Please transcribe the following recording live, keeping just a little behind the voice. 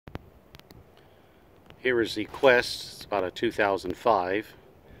Here is the Quest. It's about a 2005.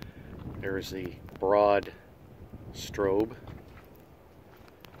 There is the broad strobe. You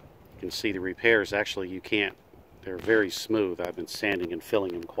can see the repairs. Actually, you can't. They're very smooth. I've been sanding and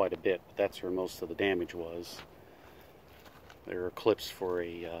filling them quite a bit, but that's where most of the damage was. There are clips for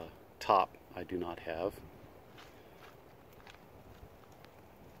a top I do not have.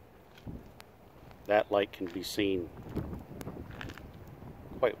 That light can be seen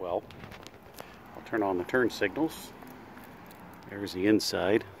quite well. I'll turn on the turn signals. There's the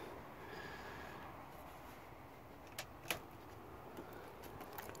inside.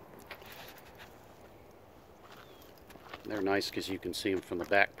 They're nice because you can see them from the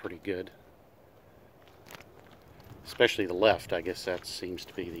back pretty good. Especially the left. I guess that seems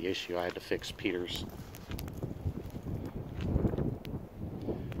to be the issue. I had to fix Peter's.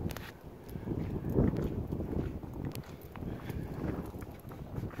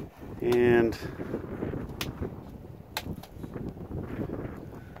 And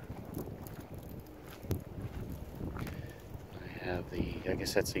I have I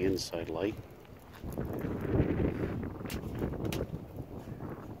guess that's the inside light.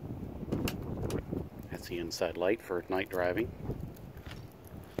 That's the inside light for night driving.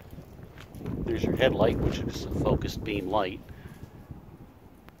 There's your headlight, which is a focused beam light.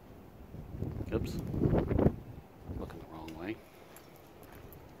 Oops. Looking the wrong way.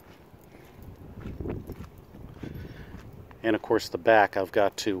 And of course the back, I've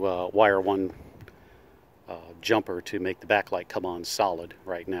got to wire one jumper to make the backlight come on solid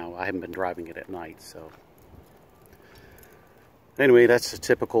right now. I haven't been driving it at night, so. Anyway, that's the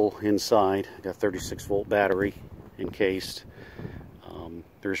typical inside. I got 36-volt battery encased.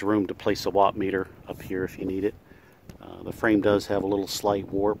 There's room to place a watt meter up here if you need it. The frame does have a little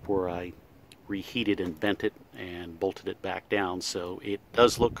slight warp where I reheated and bent it and bolted it back down, so it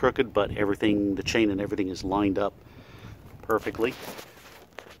does look crooked, but everything, the chain and everything is lined up perfectly,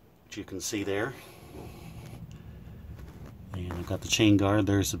 which you can see there. And I've got the chain guard.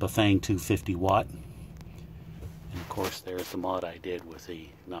 There's the Bafang 250 watt. And of course there's the mod I did with the,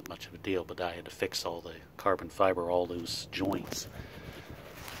 not much of a deal, but I had to fix all the carbon fiber, all those joints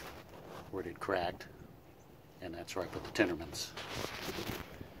where it had cracked. And that's where I put the Tinnermans.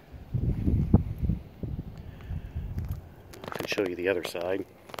 I can show you the other side.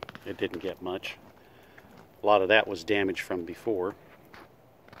 It didn't get much. A lot of that was damage from before.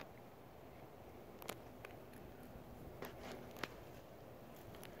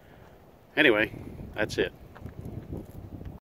 Anyway, that's it.